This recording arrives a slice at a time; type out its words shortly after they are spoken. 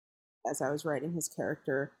as I was writing his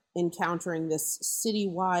character, encountering this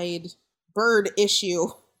citywide bird issue.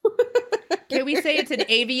 Can we say it's an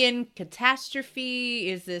avian catastrophe?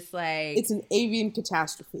 Is this like... It's an avian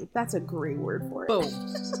catastrophe. That's a great word for it. Boom.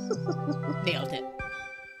 Nailed it.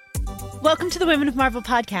 Welcome to the Women of Marvel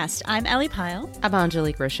podcast. I'm Ellie Pyle. I'm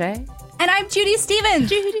Angelique Roche. And I'm Judy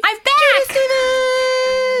Stevens. I'm back!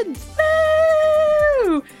 Judy Stevens!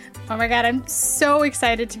 Woo! Oh my god, I'm so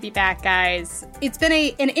excited to be back, guys. It's been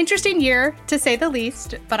an interesting year, to say the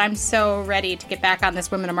least, but I'm so ready to get back on this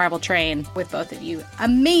Women of Marvel train with both of you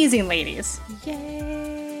amazing ladies.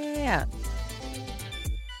 Yeah.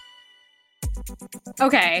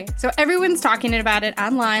 Okay, so everyone's talking about it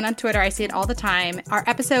online, on Twitter. I see it all the time. Our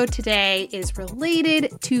episode today is related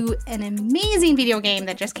to an amazing video game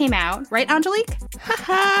that just came out. Right, Angelique?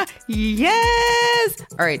 Haha, yes!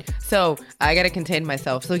 All right, so I gotta contain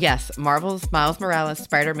myself. So yes, Marvel's Miles Morales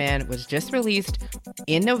Spider-Man was just released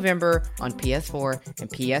in November on PS4 and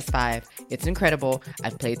PS5. It's incredible.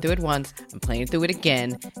 I've played through it once. I'm playing through it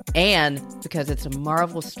again. And because it's a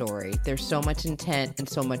Marvel story, there's so much intent and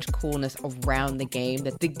so much coolness around the game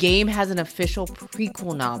that the game has an official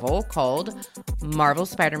prequel novel called Marvel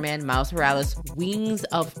Spider-Man Miles Morales Wings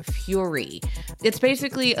of Fury. It's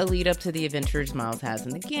basically a lead up to the adventures Miles has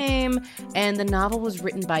in the game, and the novel was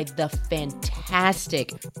written by the fantastic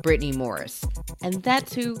Brittney Morris. And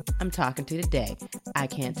that's who I'm talking to today. I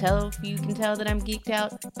can't tell if you can tell that I'm geeked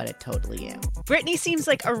out, but I totally am. Brittney seems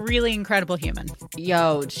like a really incredible human.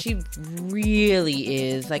 Yo, she really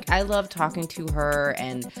is. Like, I love talking to her,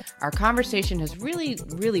 and our conversation has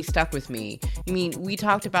really stuck with me. I mean, we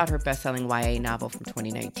talked about her best-selling YA novel from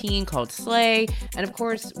 2019 called Slay, and of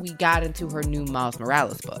course, we got into her new Miles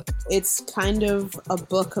Morales book. It's kind of a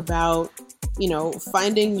book about, you know,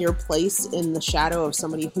 finding your place in the shadow of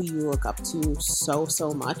somebody who you look up to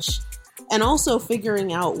so much, and also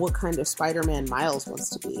figuring out what kind of Spider-Man Miles wants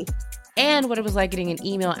to be. And what it was like getting an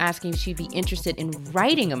email asking if she'd be interested in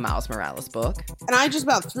writing a Miles Morales book. And I just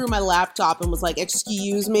about threw my laptop and was like,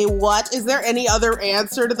 excuse me, what? Is there any other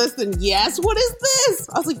answer to this than yes? What is this?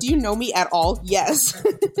 I was like, do you know me at all? Yes.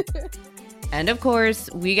 And of course,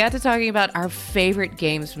 we got to talking about our favorite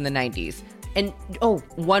games from the 90s. And oh,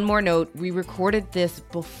 one more note, we recorded this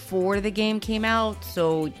before the game came out,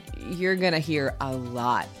 so you're gonna hear a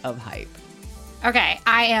lot of hype. Okay,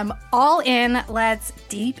 I am all in. Let's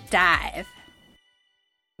deep dive.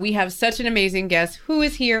 We have such an amazing guest who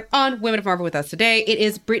is here on Women of Marvel with us today. It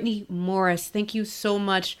is Brittney Morris. Thank you so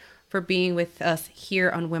much for being with us here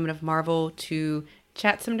on Women of Marvel to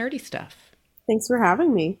chat some nerdy stuff. Thanks for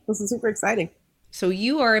having me. This is super exciting. So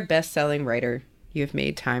you are a best-selling writer. You have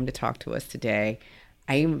made time to talk to us today.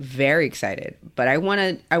 I am very excited, but I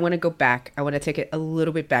want to go back. I want to take it a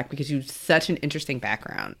little bit back because you have such an interesting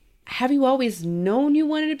background. Have you always known you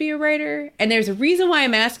wanted to be a writer? And there's a reason why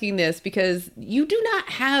I'm asking this, because you do not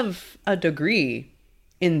have a degree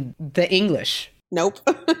in the English. Nope.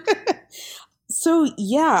 So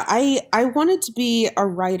yeah, I wanted to be a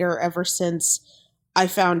writer ever since I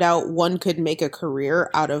found out one could make a career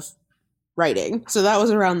out of writing. So that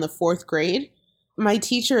was around the 4th grade. My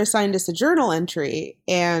teacher assigned us a journal entry,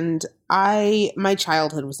 and my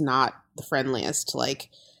childhood was not the friendliest. Like,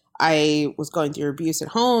 I was going through abuse at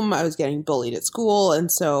home. I was getting bullied at school.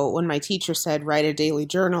 And so when my teacher said, write a daily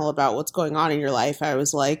journal about what's going on in your life, I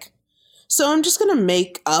was like, so I'm just going to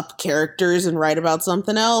make up characters and write about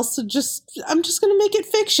something else. I'm just going to make it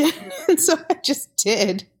fiction. And so I just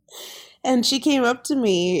did. And she came up to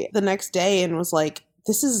me the next day and was like,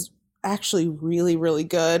 this is actually really, really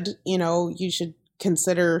good. You know, you should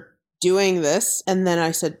consider doing this. And then I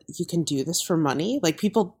said, you can do this for money? Like,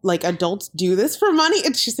 people, like, adults do this for money?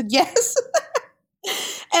 And she said, yes.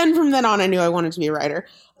 And from then on, I knew I wanted to be a writer.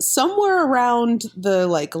 Somewhere around the,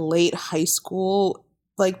 like, late high school,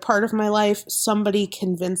 like, part of my life, somebody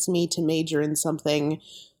convinced me to major in something,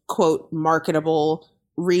 quote, marketable,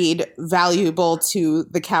 read valuable to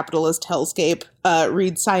the capitalist hellscape,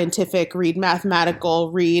 read scientific, read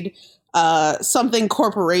mathematical, read something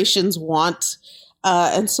corporations want.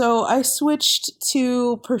 And so I switched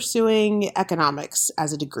to pursuing economics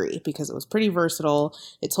as a degree because it was pretty versatile.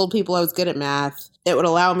 It told people I was good at math. It would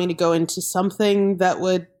allow me to go into something that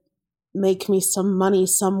would make me some money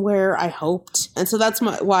somewhere, I hoped. And so that's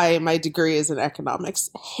why my degree is in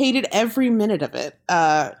economics. Hated every minute of it.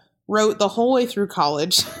 Wrote the whole way through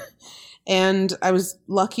college. And I was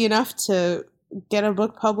lucky enough to get a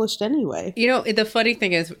book published anyway. You know, the funny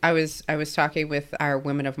thing is, I was talking with our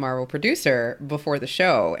Women of Marvel producer before the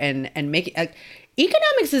show, and making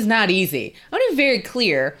economics is not easy. I want to be very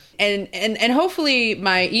clear, and hopefully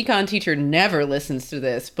my econ teacher never listens to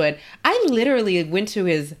this, but I literally went to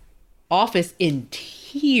his office in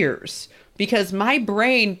tears because my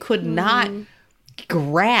brain could not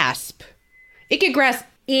grasp. It could grasp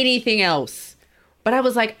anything else. But I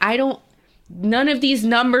was like, none of these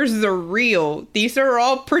numbers are real. These are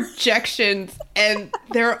all projections and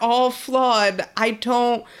they're all flawed.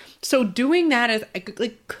 So doing that is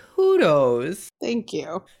like kudos. Thank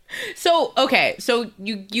you. So, okay. So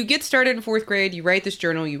you get started in 4th grade, you write this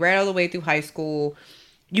journal, you write all the way through high school.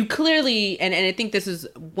 You clearly, and I think this is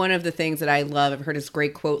one of the things that I love. I've heard this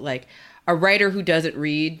great quote, like a writer who doesn't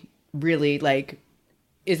read really like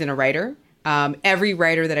isn't a writer. Every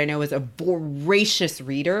writer that I know is a voracious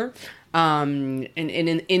reader. And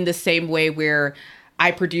in the same way where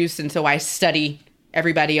I produce and so I study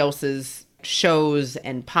everybody else's shows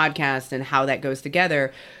and podcasts and how that goes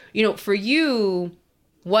together. You know, for you,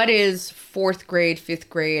 what is 4th grade, 5th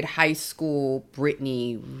grade, high school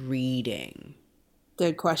Brittney reading?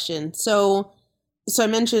 Good question. So I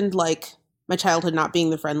mentioned like my childhood not being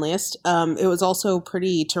the friendliest. It was also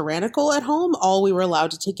pretty tyrannical at home. All we were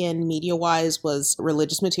allowed to take in media-wise was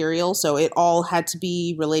religious material. So it all had to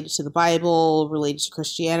be related to the Bible, related to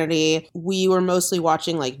Christianity. We were mostly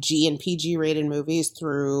watching like G and PG rated movies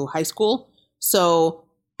through high school. So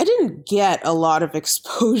I didn't get a lot of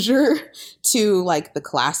exposure to like the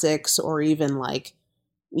classics or even like,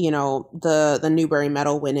 you know, the Newbery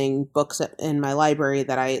Medal winning books in my library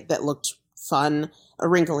that looked fun. A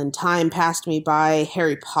Wrinkle in Time passed me by.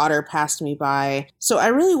 Harry Potter passed me by. So I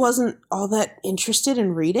really wasn't all that interested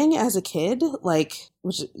in reading as a kid.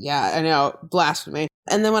 Yeah, I know, blasphemy.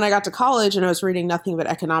 And then when I got to college and I was reading nothing but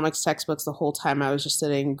economics textbooks the whole time, I was just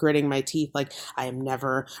sitting, gritting my teeth, like, I am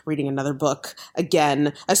never reading another book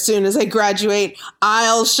again. As soon as I graduate,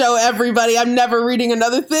 I'll show everybody I'm never reading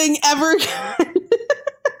another thing ever again.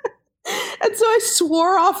 And so I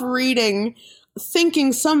swore off reading,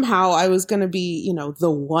 thinking somehow I was going to be, you know, the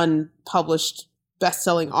one published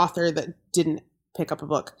best-selling author that didn't pick up a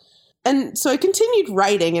book. And so I continued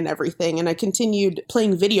writing and everything, and I continued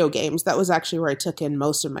playing video games. That was actually where I took in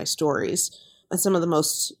most of my stories and some of the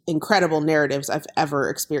most incredible narratives I've ever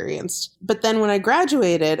experienced. But then when I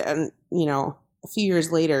graduated and, you know, a few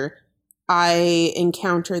years later, I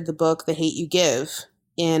encountered the book The Hate You Give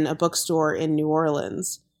in a bookstore in New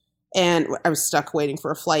Orleans. And I was stuck waiting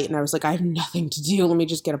for a flight, and I was like, I have nothing to do. Let me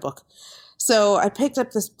just get a book. So I picked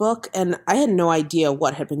up this book, and I had no idea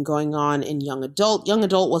what had been going on in young adult. Young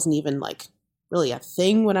adult wasn't even like really a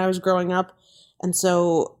thing when I was growing up. And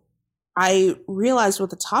so I realized what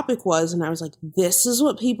the topic was, and I was like, this is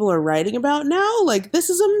what people are writing about now? Like, this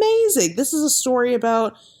is amazing. This is a story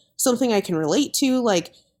about something I can relate to.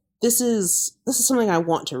 Like, this is something I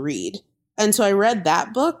want to read. And so I read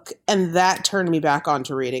that book, and that turned me back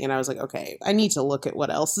onto reading. And I was like, okay, I need to look at what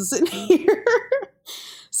else is in here.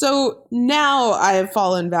 So now I have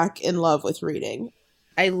fallen back in love with reading.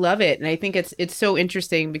 I love it. And I think it's so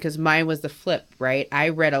interesting because mine was the flip, right? I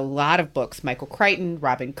read a lot of books, Michael Crichton,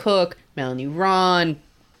 Robin Cook, Melanie Ron.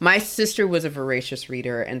 My sister was a voracious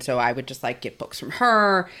reader, and so I would just like get books from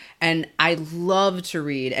her, and I loved to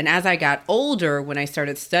read. And as I got older, when I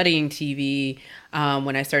started studying TV,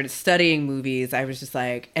 when I started studying movies, I was just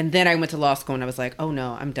like, and then I went to law school and I was like, oh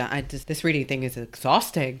no, I'm done. This reading thing is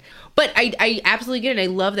exhausting. But I absolutely get it. I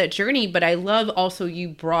love that journey, but I love also you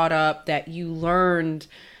brought up that you learned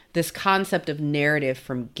this concept of narrative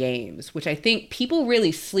from games, which I think people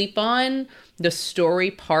really sleep on the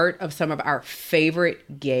story part of some of our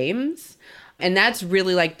favorite games. And that's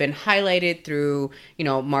really like been highlighted through, you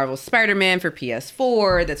know, Marvel's Spider-Man for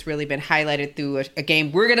PS4. That's really been highlighted through a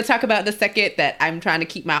game we're going to talk about in a second that I'm trying to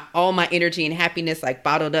keep all my energy and happiness like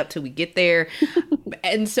bottled up till we get there.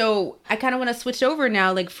 And so I kind of want to switch over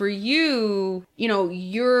now. Like for you, you know,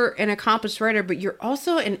 you're an accomplished writer, but you're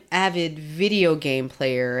also an avid video game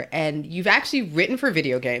player, and you've actually written for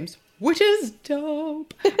video games, which is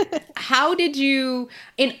dope. How did you,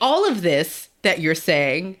 in all of this that you're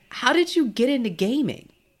saying, how did you get into gaming?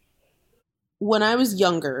 When I was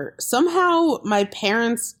younger, somehow my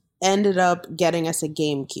parents ended up getting us a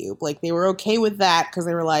GameCube. Like, they were okay with that because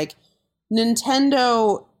they were like,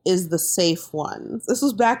 Nintendo is the safe one. This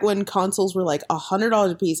was back when consoles were like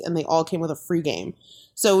 $100 a piece and they all came with a free game.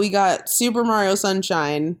 So we got Super Mario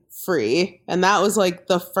Sunshine free, and that was like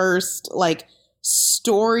the first like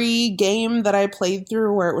story game that I played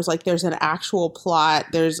through where it was like there's an actual plot,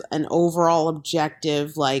 there's an overall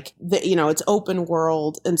objective, like you know, it's open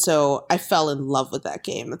world. And so I fell in love with that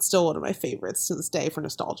game. It's still one of my favorites to this day for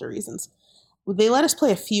nostalgia reasons. They let us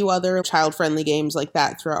play a few other child-friendly games like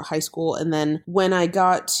that throughout high school. And then when I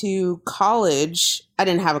got to college, I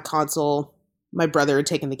didn't have a console. My brother had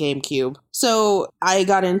taken the GameCube. So I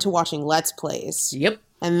got into watching Let's Plays. Yep.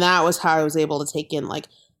 And that was how I was able to take in like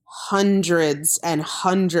hundreds and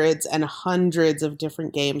hundreds and hundreds of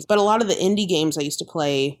different games. But a lot of the indie games I used to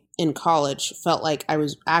play in college felt like I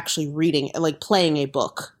was actually reading, like playing a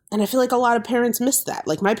book. And I feel like a lot of parents miss that.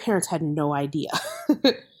 Like my parents had no idea.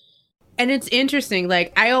 And it's interesting.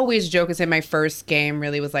 Like I always joke and say my first game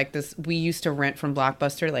really was like this. We used to rent from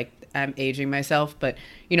Blockbuster. Like I'm aging myself, but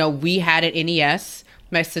you know, we had an NES.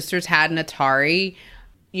 My sisters had an Atari.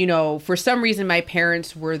 You know, for some reason, my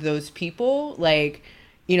parents were those people. Like,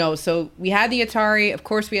 you know, so we had the Atari. Of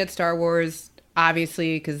course, we had Star Wars,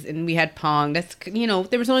 obviously, and we had Pong. That's, you know,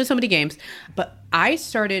 there was only so many games. But I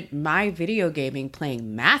started my video gaming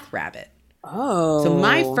playing Math Rabbit. Oh. So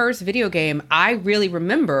my first video game I really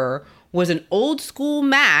remember was an old school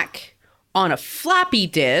Mac on a floppy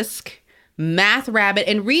disk, Math Rabbit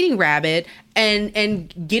and Reading Rabbit,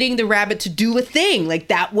 and getting the rabbit to do a thing. Like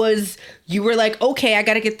that was, you were like, okay, I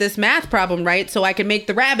got to get this math problem right so I can make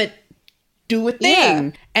the rabbit do a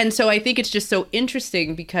thing. Yeah. And so I think it's just so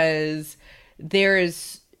interesting because there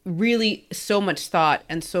is really so much thought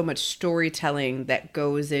and so much storytelling that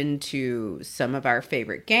goes into some of our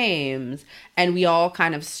favorite games. And we all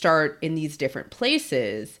kind of start in these different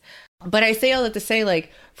places. But I say all that to say,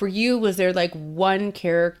 like, for you, was there like one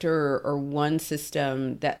character or one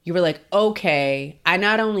system that you were like, okay, I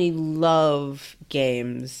not only love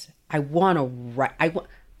games, I want to write,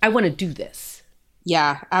 I want to do this.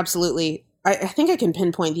 Yeah, absolutely. I think I can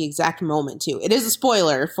pinpoint the exact moment too. It is a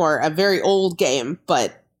spoiler for a very old game,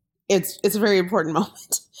 but it's a very important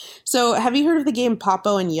moment. So have you heard of the game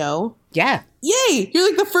Popo and Yo? Yeah. Yay! You're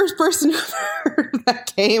like the first person who's heard of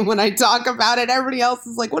that game when I talk about it. Everybody else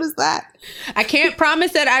is like, what is that? I can't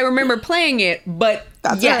promise that I remember playing it, but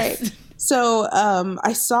that's yes. Right. So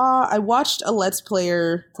I watched a Let's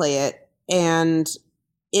Player play it, and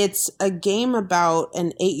it's a game about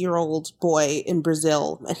an 8-year-old boy in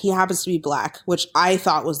Brazil, and he happens to be black, which I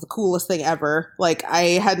thought was the coolest thing ever. Like, I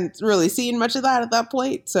hadn't really seen much of that at that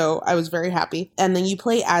point, so I was very happy. And then you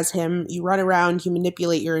play as him, you run around, you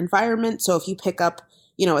manipulate your environment. So if you pick up,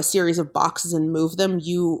 you know, a series of boxes and move them,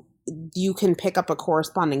 you can pick up a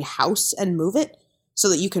corresponding house and move it so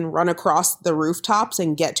that you can run across the rooftops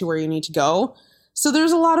and get to where you need to go. So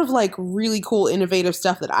there's a lot of, like, really cool, innovative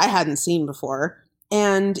stuff that I hadn't seen before.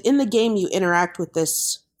 And in the game, you interact with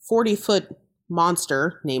this 40-foot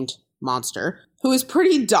monster named Monster, who is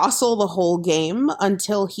pretty docile the whole game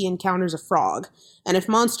until he encounters a frog. And if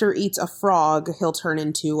Monster eats a frog, he'll turn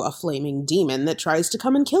into a flaming demon that tries to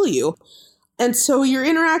come and kill you. And so you're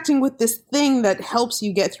interacting with this thing that helps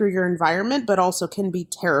you get through your environment, but also can be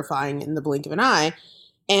terrifying in the blink of an eye.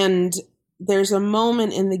 And there's a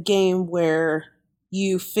moment in the game where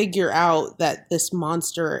you figure out that this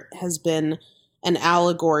monster has been an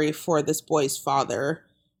allegory for this boy's father,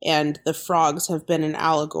 and the frogs have been an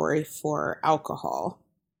allegory for alcohol.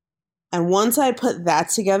 And once I put that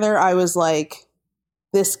together, I was like,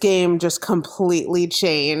 this game just completely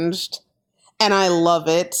changed, and I love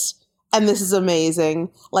it, and this is amazing.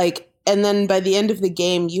 Like, and then by the end of the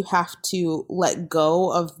game, you have to let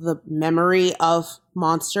go of the memory of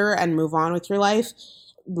Monster and move on with your life.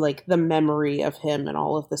 Like the memory of him and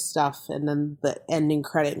all of the stuff, and then the ending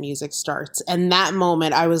credit music starts, and that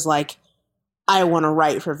moment I was like, I want to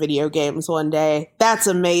write for video games one day. That's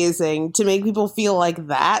amazing to make people feel like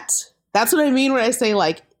that. That's what I mean when I say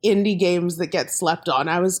like indie games that get slept on.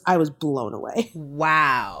 I was blown away.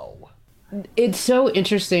 Wow. It's so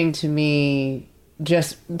interesting to me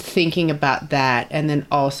just thinking about that, and then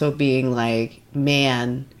also being like,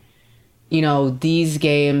 man, you know, these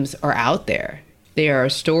games are out there. There are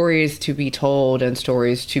stories to be told and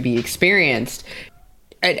stories to be experienced.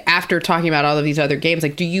 And after talking about all of these other games,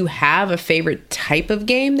 like, do you have a favorite type of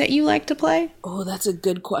game that you like to play? Oh, that's a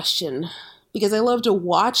good question. Because I love to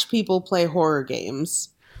watch people play horror games.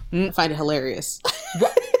 I find it hilarious.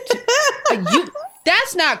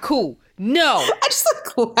 That's not cool. No. I just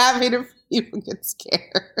like laughing if people get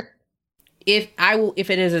scared. If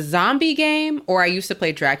it is a zombie game, or I used to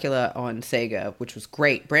play Dracula on Sega, which was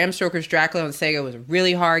great. Bram Stoker's Dracula on Sega was a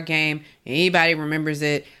really hard game. Anybody remembers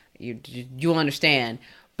it, you'll understand.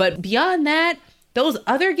 But beyond that, those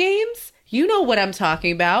other games, you know what I'm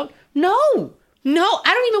talking about. No, I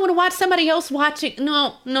don't even want to watch somebody else watching.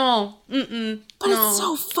 No, But it's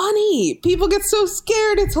so funny. People get so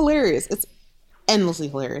scared. It's hilarious. It's endlessly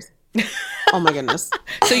hilarious. Oh my goodness.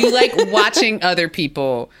 So you like watching other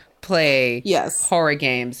people play yes. horror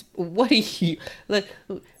games. What do you,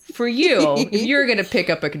 for you, if you're going to pick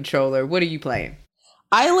up a controller, what are you playing?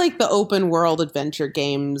 I like the open world adventure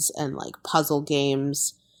games and like puzzle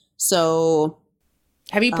games. So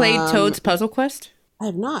have you played Toad's Puzzle Quest? I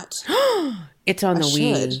have not. It's on the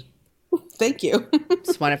Wii. Thank you.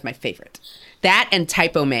 It's one of my favorite. That and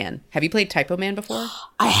Typo Man. Have you played Typo Man before?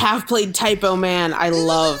 I have played Typo Man. I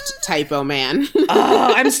loved Typo Man.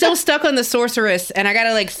 Oh, I'm still stuck on the sorceress, and I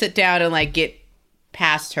gotta like sit down and like get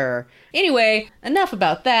past her. Anyway, enough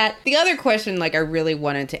about that. The other question like I really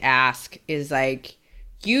wanted to ask is like,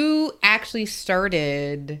 you actually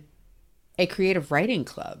started a creative writing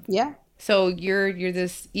club. Yeah. So you're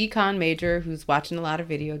this econ major who's watching a lot of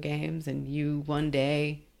video games, and you one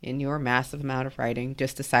day in your massive amount of writing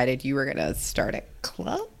just decided you were going to start a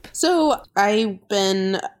club? So I've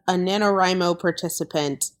been a NaNoWriMo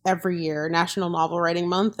participant every year, National Novel Writing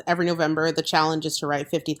Month. Every November, the challenge is to write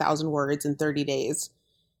 50,000 words in 30 days.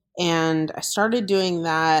 And I started doing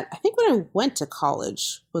that, I think when I went to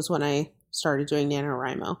college was when I started doing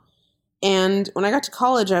NaNoWriMo. And when I got to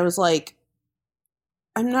college, I was like,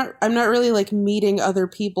 I'm not really like meeting other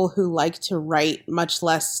people who like to write, much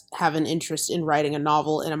less have an interest in writing a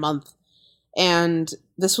novel in a month. And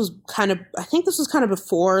this was kind of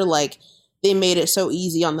before like they made it so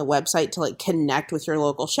easy on the website to like connect with your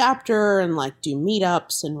local chapter and like do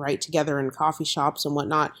meetups and write together in coffee shops and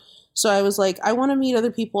whatnot. So I was like, I want to meet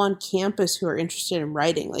other people on campus who are interested in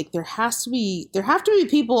writing. Like there have to be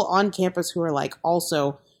people on campus who are like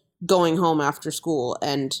also going home after school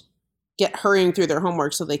and hurrying through their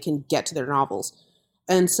homework so they can get to their novels.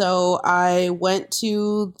 And so I went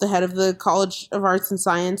to the head of the College of Arts and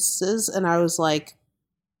Sciences and I was like,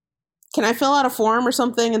 can I fill out a form or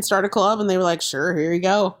something and start a club? And they were like, sure, here you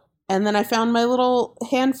go. And then I found my little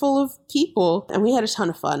handful of people and we had a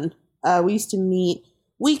ton of fun. We used to meet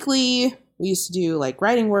weekly. We used to do like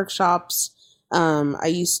writing workshops. I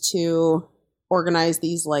used to organize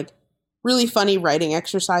these like really funny writing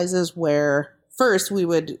exercises where first, we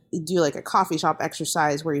would do like a coffee shop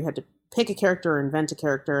exercise where you had to pick a character or invent a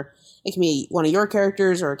character. It can be one of your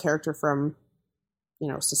characters or a character from,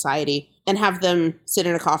 society, and have them sit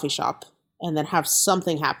in a coffee shop and then have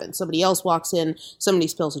something happen. Somebody else walks in, somebody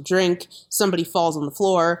spills a drink, somebody falls on the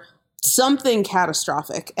floor, something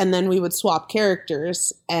catastrophic. And then we would swap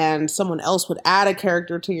characters and someone else would add a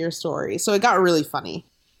character to your story. So it got really funny.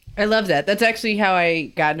 I love that. That's actually how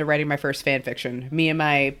I got into writing my first fan fiction. Me and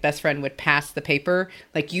my best friend would pass the paper.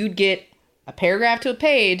 Like you'd get a paragraph to a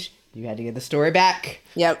page. You had to get the story back.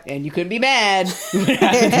 Yep. And you couldn't be mad.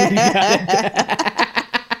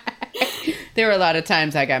 There were a lot of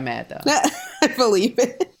times I got mad though. I believe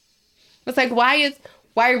it. It's like, why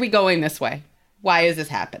are we going this way? Why is this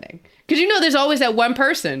happening? Because there's always that one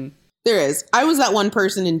person. There is. I was that one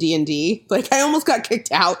person in D&D. Like, I almost got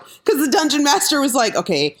kicked out because the dungeon master was like,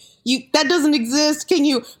 okay, that doesn't exist. Can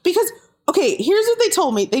you? Because, okay, here's what they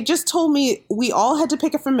told me. They just told me we all had to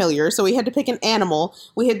pick a familiar. So we had to pick an animal.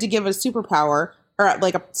 We had to give a superpower or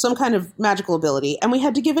like some kind of magical ability. And we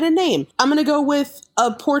had to give it a name. I'm going to go with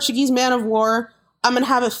a Portuguese man of war. I'm going to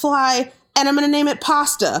have it fly. And I'm going to name it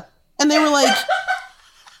Pasta. And they were like,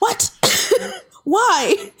 what?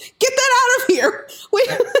 Why? Get that out of here. Wait.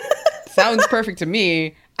 Sounds perfect to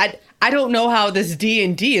me. I don't know how this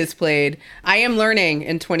D&D is played. I am learning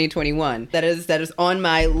in 2021. That is on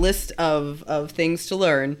my list of things to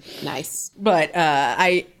learn. Nice. But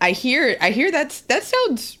I hear that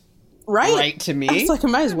sounds right to me. It's like I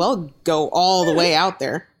might as well go all the way out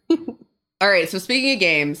there. All right, so speaking of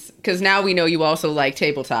games, because now we know you also like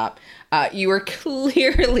tabletop, you are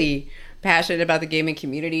clearly passionate about the gaming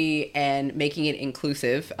community and making it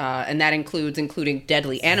inclusive, and that includes including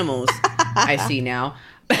deadly animals, I see now.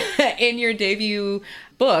 In your debut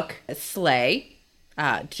book, Slay,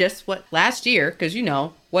 last year, because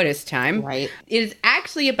what is time? Right. It is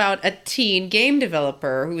actually about a teen game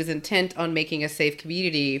developer who is intent on making a safe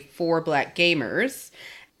community for Black gamers.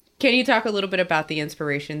 Can you talk a little bit about the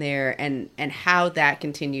inspiration there and how that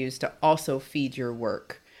continues to also feed your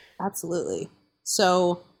work? Absolutely.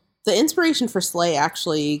 So the inspiration for Slay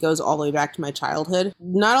actually goes all the way back to my childhood.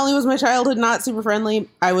 Not only was my childhood not super friendly,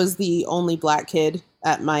 I was the only Black kid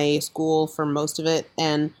at my school for most of it,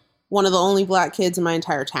 and one of the only Black kids in my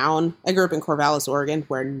entire town. I grew up in Corvallis, Oregon,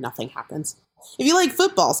 where nothing happens. If you like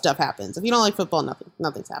football, stuff happens. If you don't like football,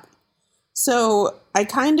 nothing's happening. So I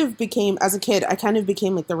kind of became, as a kid,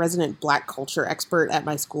 like the resident Black culture expert at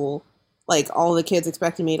my school. Like, all the kids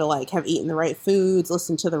expected me to, like, have eaten the right foods,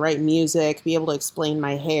 listen to the right music, be able to explain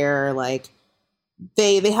my hair. Like,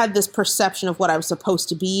 they had this perception of what I was supposed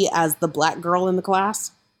to be as the Black girl in the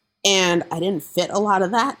class. And I didn't fit a lot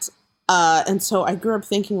of that. And so I grew up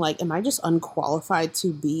thinking, like, am I just unqualified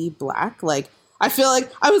to be Black? Like, I feel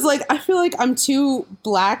like I'm too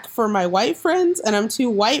Black for my white friends and I'm too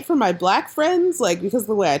white for my Black friends. Like, because of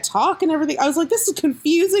the way I talk and everything. I was like, this is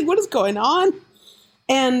confusing. What is going on?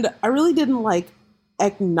 And I really didn't like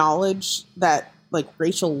acknowledge that like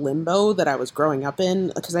racial limbo that I was growing up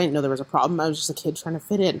in, because I didn't know there was a problem. I was just a kid trying to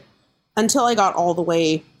fit in until I got all the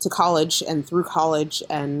way to college and through college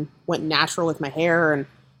and went natural with my hair and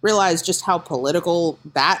realized just how political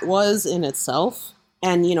that was in itself.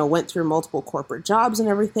 And, you know, went through multiple corporate jobs and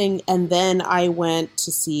everything. And then I went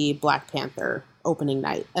to see Black Panther opening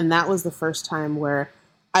night. And that was the first time where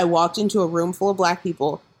I walked into a room full of Black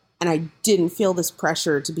people and I didn't feel this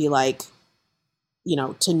pressure to be like, you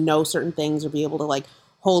know, to know certain things or be able to like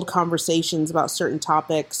hold conversations about certain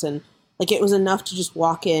topics. And like, it was enough to just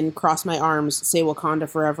walk in, cross my arms, say Wakanda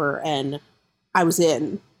forever. And I was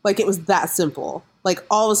in. Like, it was that simple. Like,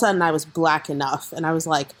 all of a sudden I was Black enough. And I was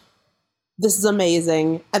like, this is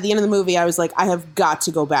amazing. At the end of the movie, I was like, I have got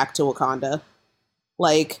to go back to Wakanda.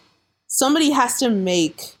 Like, somebody has to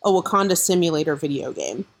make a Wakanda simulator video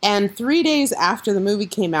game. And 3 days after the movie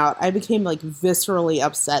came out, I became like viscerally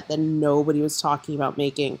upset that nobody was talking about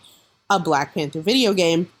making a Black Panther video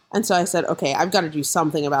game. And so I said, okay, I've got to do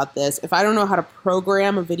something about this. If I don't know how to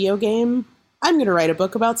program a video game, I'm going to write a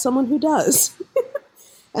book about someone who does.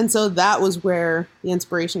 And so that was where the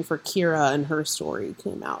inspiration for Kira and her story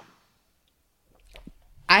came out.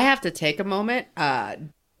 I have to take a moment.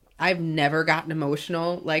 I've never gotten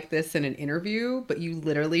emotional like this in an interview, but you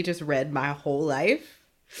literally just read my whole life.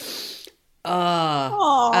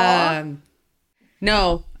 No,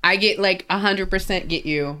 I get like 100% get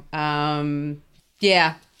you.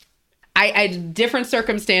 Yeah, I different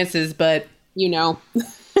circumstances, but you know,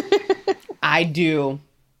 I do.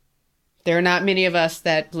 There are not many of us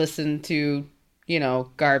that listen to, you know,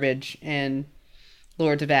 garbage and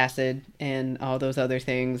Lords of Acid and all those other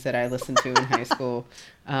things that I listened to in high school,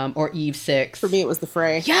 or Eve 6. For me, it was The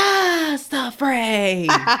Fray. Yes, The Fray.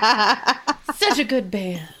 Such a good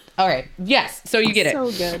band. All right. Yes. So you get it.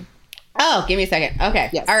 So good. Oh, give me a second. Okay.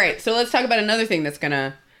 Yes. All right. So let's talk about another thing that's going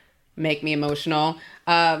to make me emotional.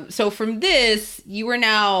 So from this, you are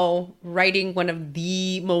now writing one of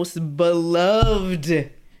the most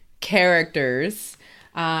beloved characters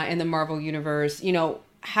in the Marvel Universe. You know,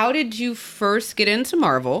 how did you first get into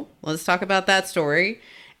Marvel? Let's talk about that story.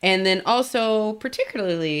 And then also,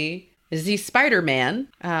 particularly, the Spider-Man,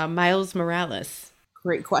 Miles Morales.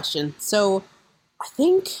 Great question. So,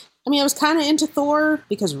 I was kind of into Thor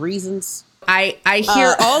because reasons. I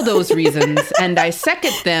hear all those reasons, and I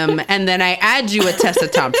second them, and then I add you a Tessa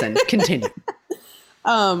Thompson. Continue.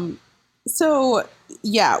 So,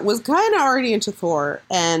 yeah, was kind of already into Thor,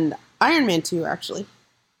 and Iron Man 2, actually.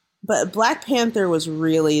 But Black Panther was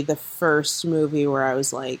really the first movie where I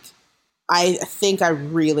was like, I think I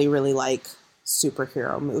really, really like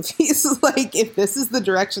superhero movies. Like, if this is the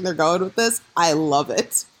direction they're going with this, I love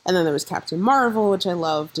it. And then there was Captain Marvel, which I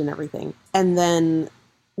loved and everything. And then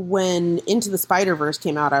when Into the Spider-Verse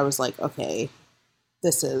came out, I was like, okay,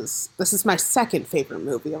 this is my second favorite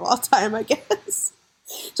movie of all time, I guess.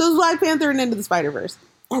 So it was Black Panther and Into the Spider-Verse.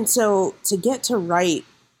 And so to get to write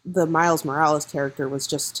the Miles Morales character was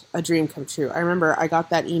just a dream come true. I remember I got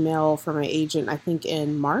that email from my agent, I think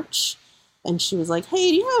in March, and she was like, hey,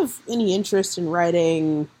 do you have any interest in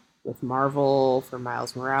writing with Marvel for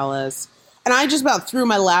Miles Morales? And I just about threw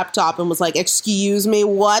my laptop and was like, excuse me,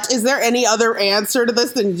 what? Is there any other answer to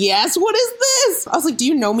this than yes? What is this? I was like, do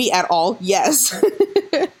you know me at all? Yes.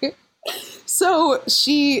 So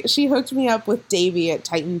she hooked me up with Davey at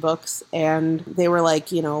Titan Books, and they were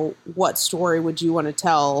like, you know, what story would you want to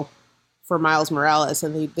tell for Miles Morales?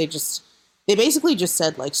 And they basically just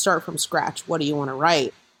said, like, start from scratch. What do you want to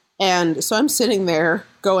write? And so I'm sitting there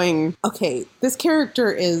going, okay, this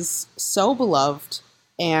character is so beloved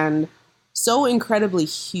and so incredibly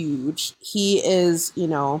huge. He is, you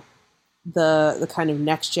know, the kind of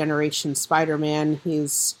next generation Spider-Man.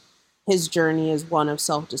 His journey is one of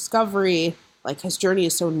self-discovery. Like, his journey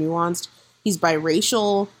is so nuanced. He's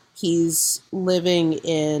biracial. He's living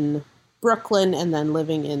in Brooklyn and then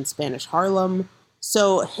living in Spanish Harlem.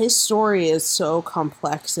 So his story is so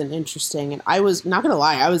complex and interesting. And I was, not going to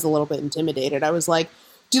lie, I was a little bit intimidated. I was like,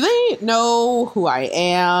 do they know who I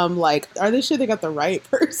am? Like, are they sure they got the right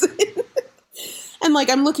person? And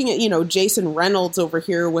like, I'm looking at, you know, Jason Reynolds over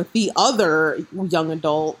here with the other young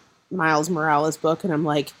adult Miles Morales book. And I'm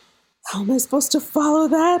like, how am I supposed to follow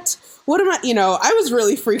that? What am I, you know, I was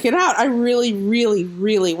really freaking out. I really, really,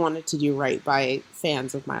 really wanted to do right by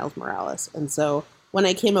fans of Miles Morales. And so when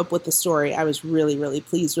I came up with the story, I was really, really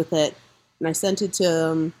pleased with it. And I sent it to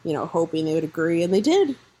them, you know, hoping they would agree. And they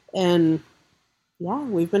did. And yeah,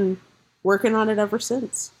 we've been working on it ever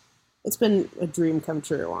since. It's been a dream come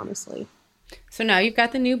true, honestly. So now you've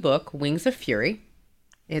got the new book, Wings of Fury.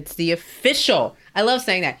 It's the official, I love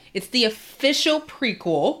saying that. It's the official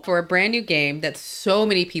prequel for a brand new game that so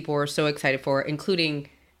many people are so excited for, including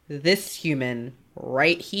this human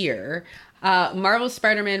right here. Marvel's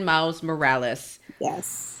Spider-Man Miles Morales.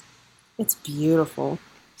 Yes. It's beautiful.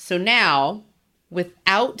 So now,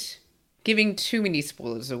 without giving too many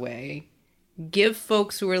spoilers away, give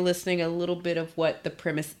folks who are listening a little bit of what the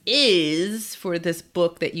premise is for this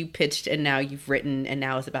book that you pitched and now you've written and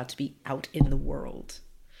now is about to be out in the world.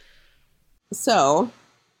 So,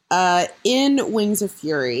 in Wings of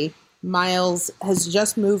Fury, Miles has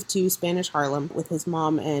just moved to Spanish Harlem with his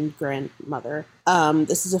mom and grandmother.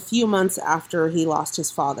 This is a few months after he lost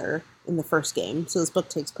his father in the first game. So this book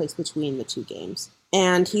takes place between the two games.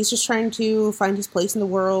 And he's just trying to find his place in the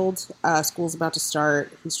world. School's about to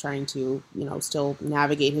start. He's trying to, still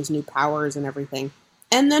navigate his new powers and everything.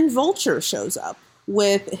 And then Vulture shows up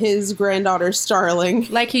with his granddaughter Starling.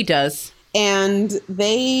 Like he does. And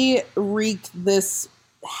they wreak this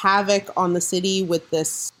havoc on the city with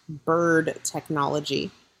this bird technology.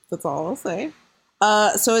 That's all I'll say.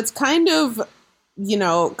 So it's kind of,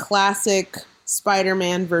 classic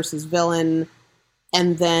Spider-Man versus villain,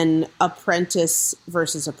 and then apprentice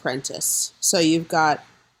versus apprentice. So you've got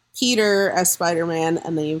Peter as Spider-Man,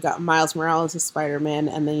 and then you've got Miles Morales as Spider-Man,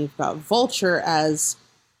 and then you've got Vulture as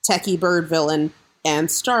techie bird villain, and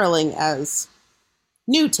Starling as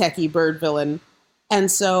new techie bird villain. And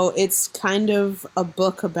so it's kind of a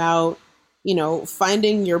book about,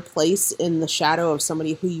 finding your place in the shadow of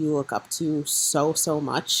somebody who you look up to so, so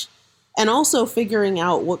much. And also figuring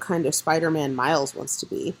out what kind of Spider-Man Miles wants to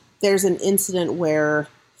be. There's an incident where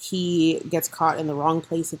he gets caught in the wrong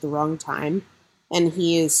place at the wrong time. And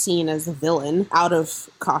he is seen as the villain out of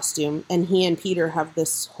costume. And he and Peter have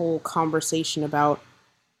this whole conversation about,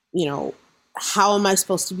 how am I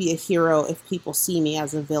supposed to be a hero if people see me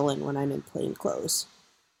as a villain when I'm in plain clothes?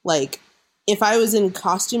 Like, if I was in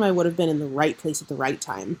costume, I would have been in the right place at the right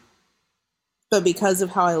time. But because of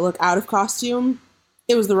how I look out of costume,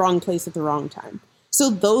 it was the wrong place at the wrong time. So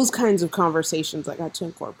those kinds of conversations I got to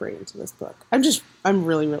incorporate into this book. I'm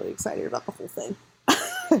really, really excited about the whole thing.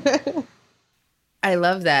 I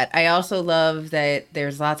love that. I also love that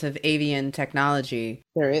there's lots of avian technology.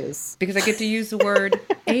 There is. Because I get to use the word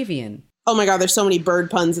avian. Oh my God, there's so many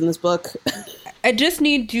bird puns in this book. I just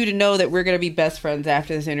need you to know that we're going to be best friends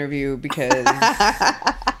after this interview because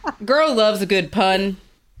girl loves a good pun.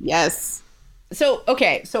 Yes. So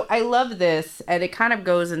I love this, and it kind of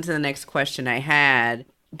goes into the next question I had.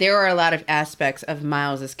 There are a lot of aspects of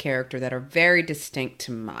Miles's character that are very distinct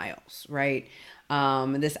to Miles, right?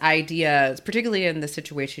 This idea, particularly in the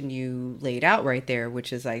situation you laid out right there,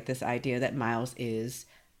 which is like this idea that Miles is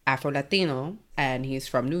Afro-Latino and he's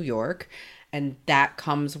from New York. And that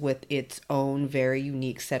comes with its own very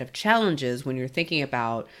unique set of challenges when you're thinking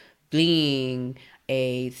about being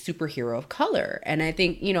a superhero of color. And I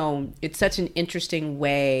think, it's such an interesting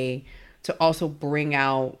way to also bring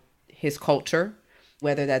out his culture,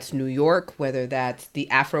 whether that's New York, whether that's the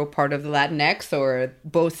Afro part of the Latinx or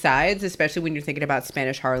both sides, especially when you're thinking about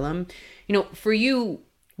Spanish Harlem. For you,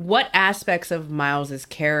 what aspects of Miles's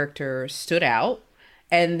character stood out?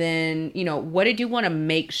 And then, what did you want to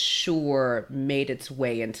make sure made its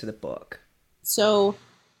way into the book? So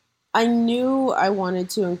I knew I wanted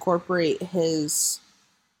to incorporate his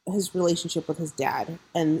relationship with his dad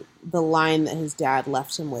and the line that his dad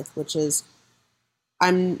left him with, which is,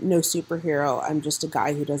 I'm no superhero. I'm just a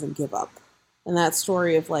guy who doesn't give up. And that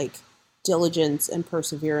story of diligence and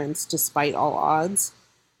perseverance despite all odds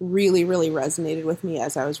really, really resonated with me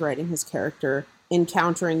as I was writing his character,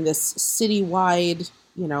 encountering this citywide,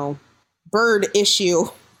 bird issue.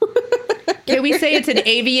 Can we say it's an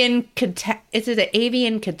avian is it an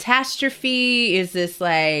avian catastrophe? Is this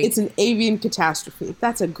It's an avian catastrophe.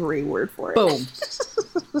 That's a great word for it. Boom.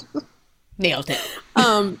 Nailed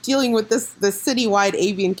it. Dealing with this citywide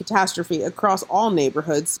avian catastrophe across all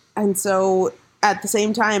neighborhoods. And so at the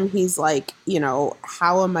same time, he's like,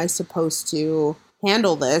 how am I supposed to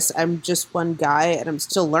handle this? I'm just one guy and I'm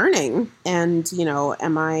still learning. And,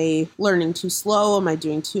 am I learning too slow? Am I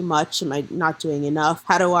doing too much? Am I not doing enough?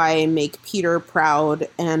 How do I make Peter proud?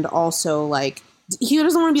 And also he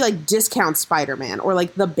doesn't want to be discount Spider-Man or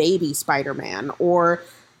the baby Spider-Man, or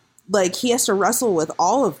he has to wrestle with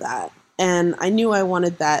all of that. And I knew I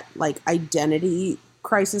wanted that identity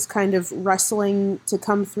crisis kind of wrestling to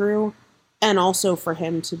come through, and also for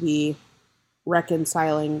him to be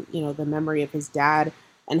reconciling, the memory of his dad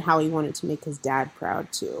and how he wanted to make his dad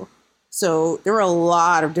proud too. So there were a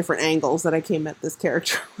lot of different angles that I came at this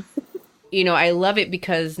character with. I love it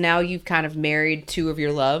because now you've kind of married two of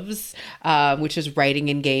your loves, which is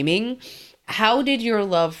writing and gaming. how did your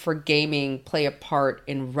love for gaming play a part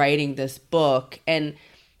in writing this book? And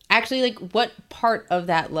actually, like, what part of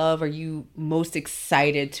that love are you most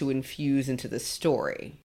excited to infuse into the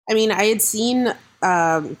story? I mean, I had seen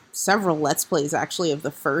several Let's Plays, actually, of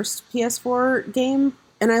the first PS4 game,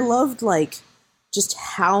 and I loved, like, just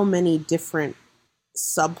how many different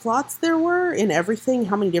subplots there were in everything,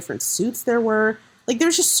 how many different suits there were. Like,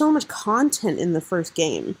 there's just so much content in the first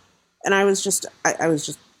game, and I was just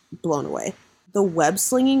blown away. The web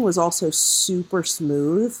slinging was also super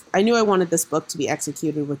smooth. I knew I wanted this book to be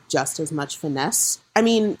executed with just as much finesse. I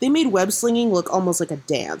mean, they made web slinging look almost like a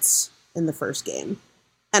dance in the first game.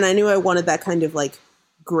 And I knew I wanted that kind of, like,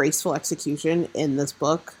 graceful execution in this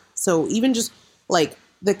book. So even just, like,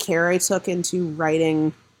 the care I took into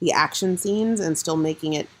writing the action scenes and still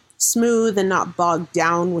making it smooth and not bogged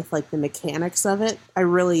down with, like, the mechanics of it, I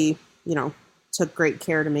really, took great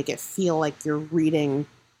care to make it feel like you're reading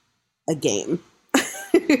a game.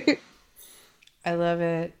 I love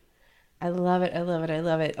it. I love it. I love it. I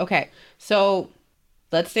love it. Okay, so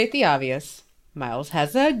let's state the obvious. Miles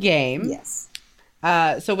has a game. Yes.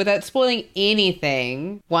 So without spoiling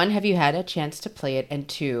anything, one, have you had a chance to play it? And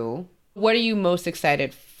two, what are you most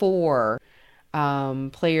excited for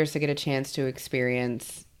players to get a chance to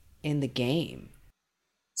experience in the game?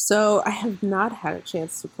 So I have not had a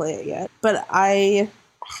chance to play it yet, but I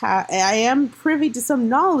am privy to some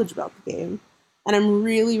knowledge about the game, and I'm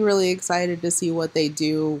really, really excited to see what they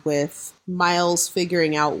do with Miles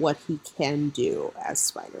figuring out what he can do as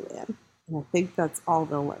Spider-Man. And I think that's all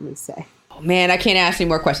they'll let me say. Oh, man, I can't ask any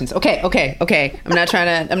more questions. Okay. I'm not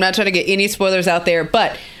trying to get any spoilers out there,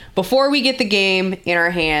 but before we get the game in our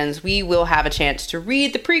hands, we will have a chance to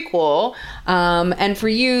read the prequel. And for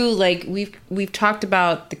you, like, we've talked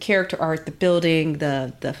about the character art, the building,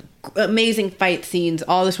 the amazing fight scenes,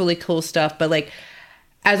 all this really cool stuff. But, like,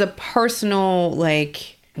 as a personal,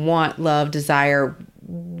 like, want, love, desire,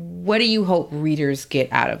 what do you hope readers get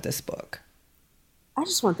out of this book? I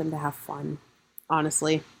just want them to have fun,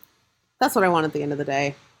 honestly. That's what I want at the end of the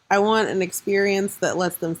day. I want an experience that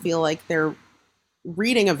lets them feel like they're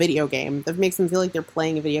reading a video game, that makes them feel like they're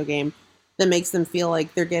playing a video game, that makes them feel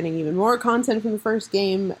like they're getting even more content from the first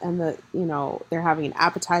game, and that, they're having an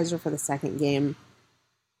appetizer for the second game.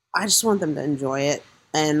 I just want them to enjoy it.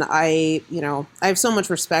 And I have so much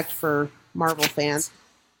respect for Marvel fans,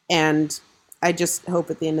 and I just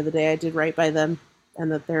hope at the end of the day I did right by them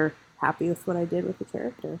and that they're happy with what I did with the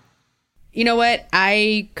character. You know what?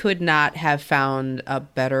 I could not have found a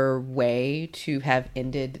better way to have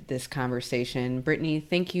ended this conversation. Brittney,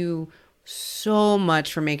 thank you so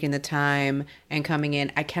much for making the time and coming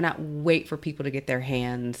in. I cannot wait for people to get their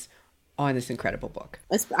hands on this incredible book.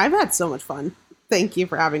 I've had so much fun. Thank you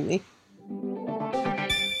for having me.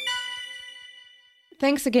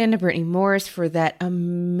 Thanks again to Brittney Morris for that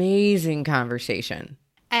amazing conversation.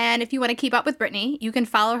 And if you want to keep up with Brittney, you can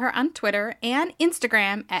follow her on Twitter and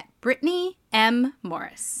Instagram at Brittney M.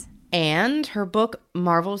 Morris. And her book,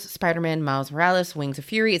 Marvel's Spider-Man Miles Morales, Wings of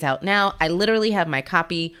Fury, is out now. I literally have my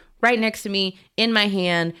copy right next to me in my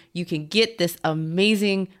hand. You can get this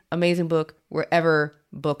amazing, amazing book wherever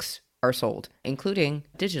books are sold, including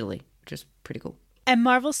digitally, which is pretty cool. And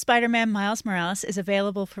Marvel's Spider-Man Miles Morales is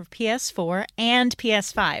available for PS4 and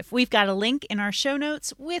PS5. We've got a link in our show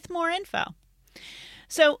notes with more info.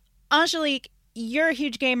 So, Angelique, you're a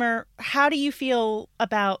huge gamer. How do you feel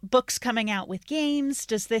about books coming out with games?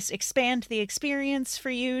 Does this expand the experience for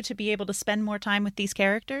you to be able to spend more time with these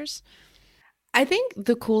characters? I think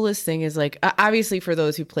the coolest thing is, like, obviously for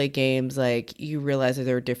those who play games, like, you realize that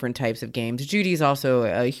there are different types of games. Judy's also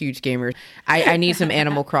a huge gamer. I need some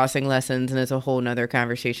Animal Crossing lessons, and it's a whole nother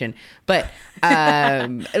conversation. But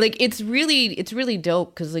like, it's really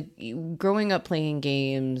dope because, like, growing up playing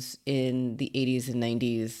games in the 80s and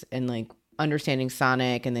 90s and, like, understanding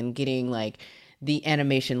Sonic and then getting, like, the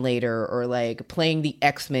animation later, or like playing the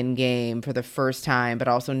X-Men game for the first time, but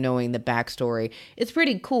also knowing the backstory. It's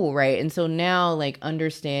pretty cool, right? And so now, like,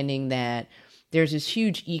 understanding that there's this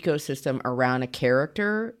huge ecosystem around a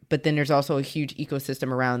character, but then there's also a huge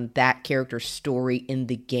ecosystem around that character's story in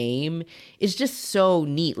the game is just so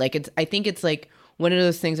neat. Like, I think it's like one of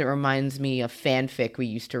those things that reminds me of fanfic we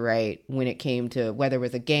used to write when it came to whether it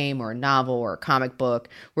was a game or a novel or a comic book,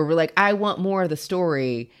 where we're like, I want more of the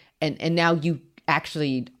story. And now you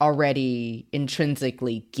actually already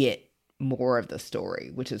intrinsically get more of the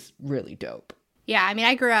story, which is really dope. Yeah, I mean,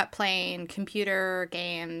 I grew up playing computer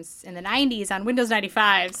games in the 90s on Windows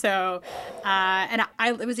 95. So, and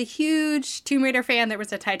I was a huge Tomb Raider fan. There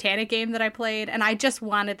was a Titanic game that I played, and I just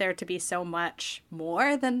wanted there to be so much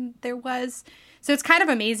more than there was. So it's kind of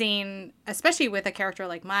amazing, especially with a character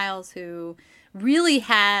like Miles, who really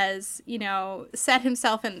has, set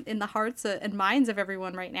himself in the hearts and minds of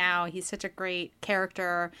everyone right now. He's such a great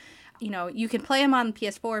character. You can play him on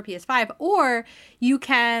PS4, PS5, or you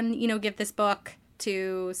can, give this book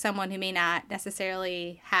to someone who may not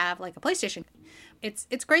necessarily have like a PlayStation.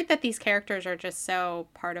 It's great that these characters are just so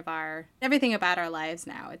part of everything about our lives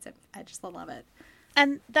now. I just love it.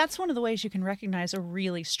 And that's one of the ways you can recognize a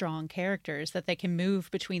really strong character, is that they can move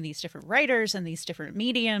between these different writers and these different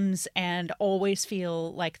mediums and always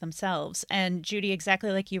feel like themselves. And Judy,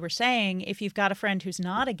 exactly like you were saying, if you've got a friend who's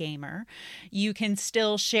not a gamer, you can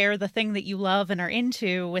still share the thing that you love and are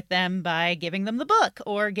into with them by giving them the book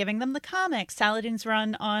or giving them the comics. Saladin's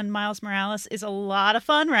run on Miles Morales is a lot of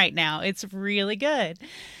fun right now. It's really good.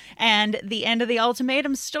 And the end of the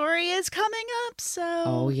Ultimatum story is coming up.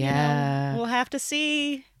 So, we'll have to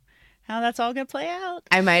see how that's all going to play out.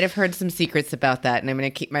 I might have heard some secrets about that, and I'm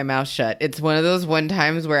going to keep my mouth shut. It's one of those one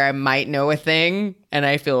times where I might know a thing, and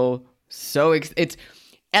I feel so it's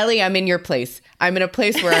Ellie, I'm in your place. I'm in a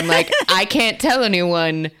place where I'm like, I can't tell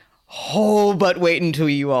anyone. But wait until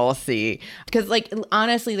you all see. Because,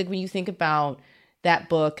 honestly, when you think about that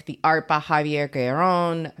book, the art by Javier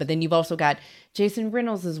Guerrón, but then you've also got Jason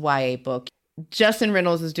Reynolds' YA book. Justin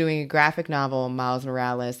Reynolds is doing a graphic novel on Miles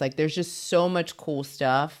Morales. There's just so much cool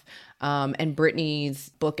stuff. And Brittney's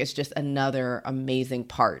book is just another amazing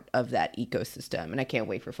part of that ecosystem. And I can't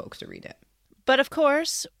wait for folks to read it. But of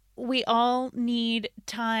course, we all need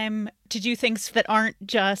time to do things that aren't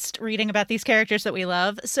just reading about these characters that we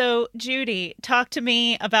love. So, Judy, talk to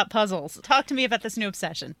me about puzzles. Talk to me about this new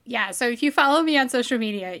obsession. Yeah, so if you follow me on social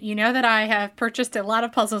media, you know that I have purchased a lot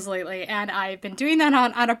of puzzles lately, and I've been doing that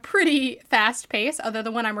on a pretty fast pace, although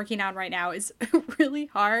the one I'm working on right now is really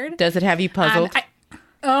hard. Does it have you puzzled?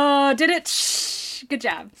 Did it? Shh. Good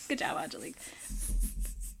job. Good job, Angelique.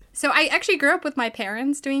 So I actually grew up with my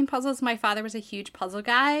parents doing puzzles. My father was a huge puzzle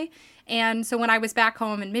guy. And so when I was back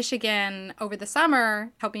home in Michigan over the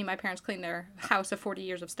summer, helping my parents clean their house of 40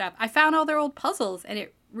 years of stuff, I found all their old puzzles, and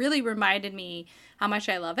it really reminded me how much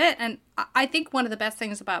I love it. And I think one of the best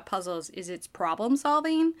things about puzzles is its problem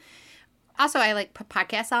solving. Also, I put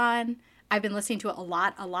podcasts on. I've been listening to a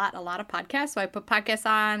lot of podcasts. So I put podcasts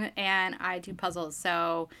on and I do puzzles.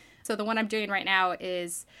 So the one I'm doing right now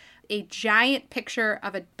is a giant picture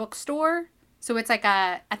of a bookstore. So it's like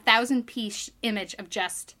a 1,000-piece image of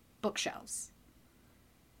just bookshelves.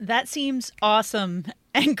 That seems awesome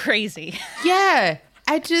and crazy. Yeah.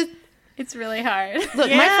 It's really hard.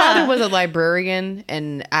 Look, my father was a librarian,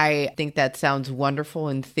 and I think that sounds wonderful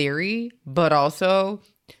in theory, but also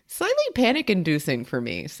slightly panic-inducing for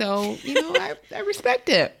me. So, I respect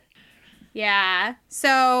it. Yeah.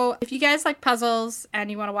 So if you guys like puzzles and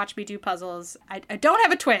you want to watch me do puzzles, I don't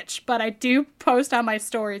have a Twitch, but I do post on my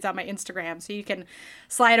stories on my Instagram. So you can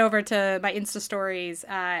slide over to my Insta stories,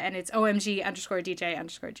 and it's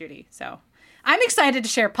OMG_DJ_Judy. So I'm excited to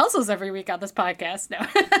share puzzles every week on this podcast now.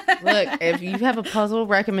 Look, if you have a puzzle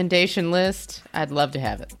recommendation list, I'd love to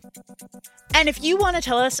have it. And if you want to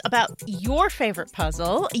tell us about your favorite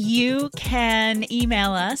puzzle, you can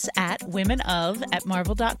email us at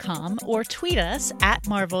womenof@marvel.com or tweet us at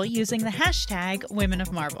Marvel using the hashtag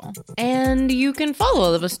WomenOfMarvel. And you can follow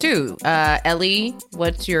all of us too. Ellie,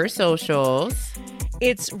 what's your socials?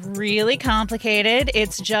 It's really complicated.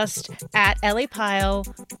 It's just at Ellie Pyle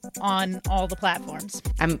on all the platforms.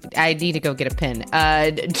 I need to go get a pen.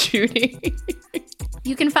 Judy.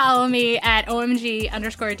 You can follow me at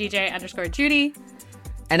OMG_DJ_Judy.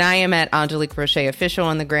 And I am at Angelique Roche Official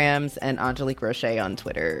on the grams and Angelique Roche on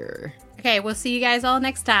Twitter. Okay, we'll see you guys all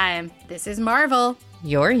next time. This is Marvel,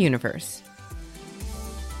 your universe.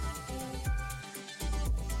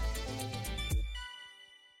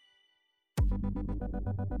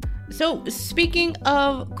 So, speaking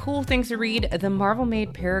of cool things to read, the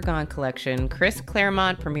Marvel-made Paragon collection, Chris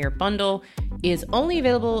Claremont Premiere Bundle, is only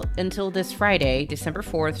available until this Friday, December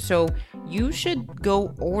 4th, so you should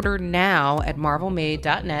go order now at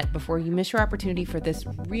marvelmade.net before you miss your opportunity for this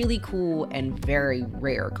really cool and very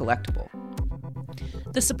rare collectible.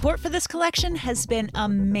 The support for this collection has been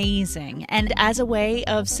amazing, and as a way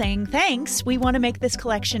of saying thanks, we want to make this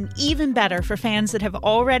collection even better for fans that have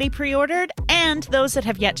already pre-ordered and those that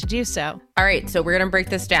have yet to do so. All right, so we're going to break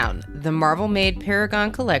this down. The Marvel-made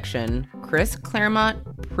Paragon collection, Chris Claremont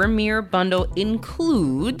Premiere Bundle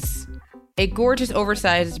includes a gorgeous,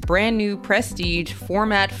 oversized, brand new prestige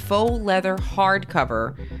format faux leather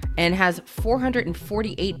hardcover, and has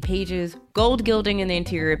 448 pages, gold gilding in the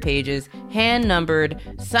interior pages, hand numbered,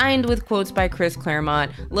 signed with quotes by Chris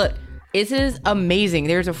Claremont. Look, this is amazing.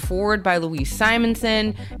 There's a foreword by Louise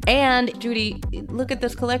Simonson. And Judy, look at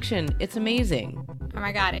this collection. It's amazing. Oh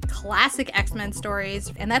my God, classic X-Men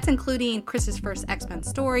stories, and that's including Chris's first X-Men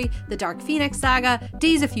story, the Dark Phoenix saga,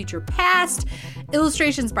 Days of Future Past,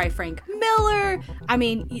 illustrations by Frank Miller. I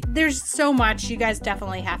mean, there's so much. You guys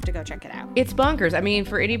definitely have to go check it out. It's bonkers. I mean,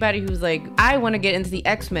 for anybody who's like, I want to get into the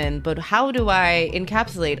X-Men, but how do I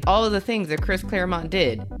encapsulate all of the things that Chris Claremont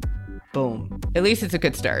did? Boom. At least it's a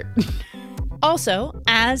good start. Also,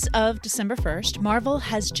 as of December 1st, Marvel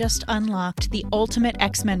has just unlocked the Ultimate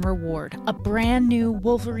X-Men Reward, a brand new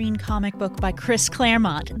Wolverine comic book by Chris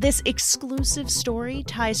Claremont. This exclusive story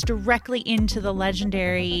ties directly into the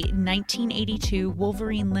legendary 1982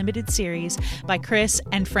 Wolverine limited series by Chris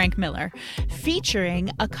and Frank Miller,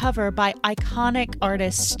 featuring a cover by iconic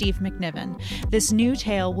artist Steve McNiven. This new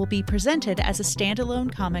tale will be presented as a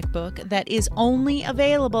standalone comic book that is only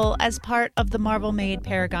available as part of the Marvel-made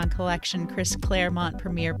Paragon Collection Chris Claremont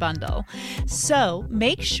Premiere Bundle. So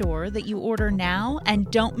make sure that you order now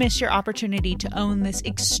and don't miss your opportunity to own this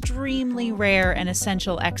extremely rare and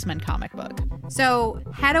essential X-Men comic book. So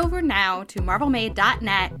head over now to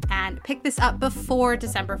marvelmade.net and pick this up before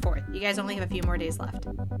December 4th. You guys only have a few more days left.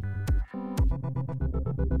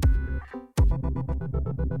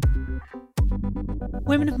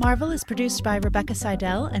 Women of Marvel is produced by Rebecca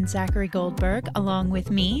Seidel and Zachary Goldberg, along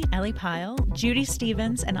with me, Ellie Pyle, Judy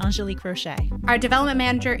Stevens, and Angelique Roche. Our development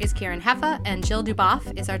manager is Kieran Heffa, and Jill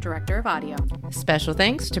Duboff is our director of audio. Special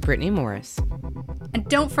thanks to Brittney Morris. And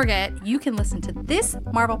don't forget, you can listen to this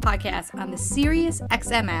Marvel podcast on the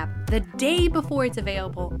SiriusXM app the day before it's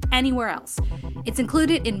available anywhere else. It's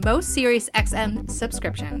included in most SiriusXM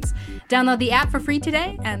subscriptions. Download the app for free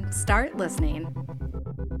today and start listening.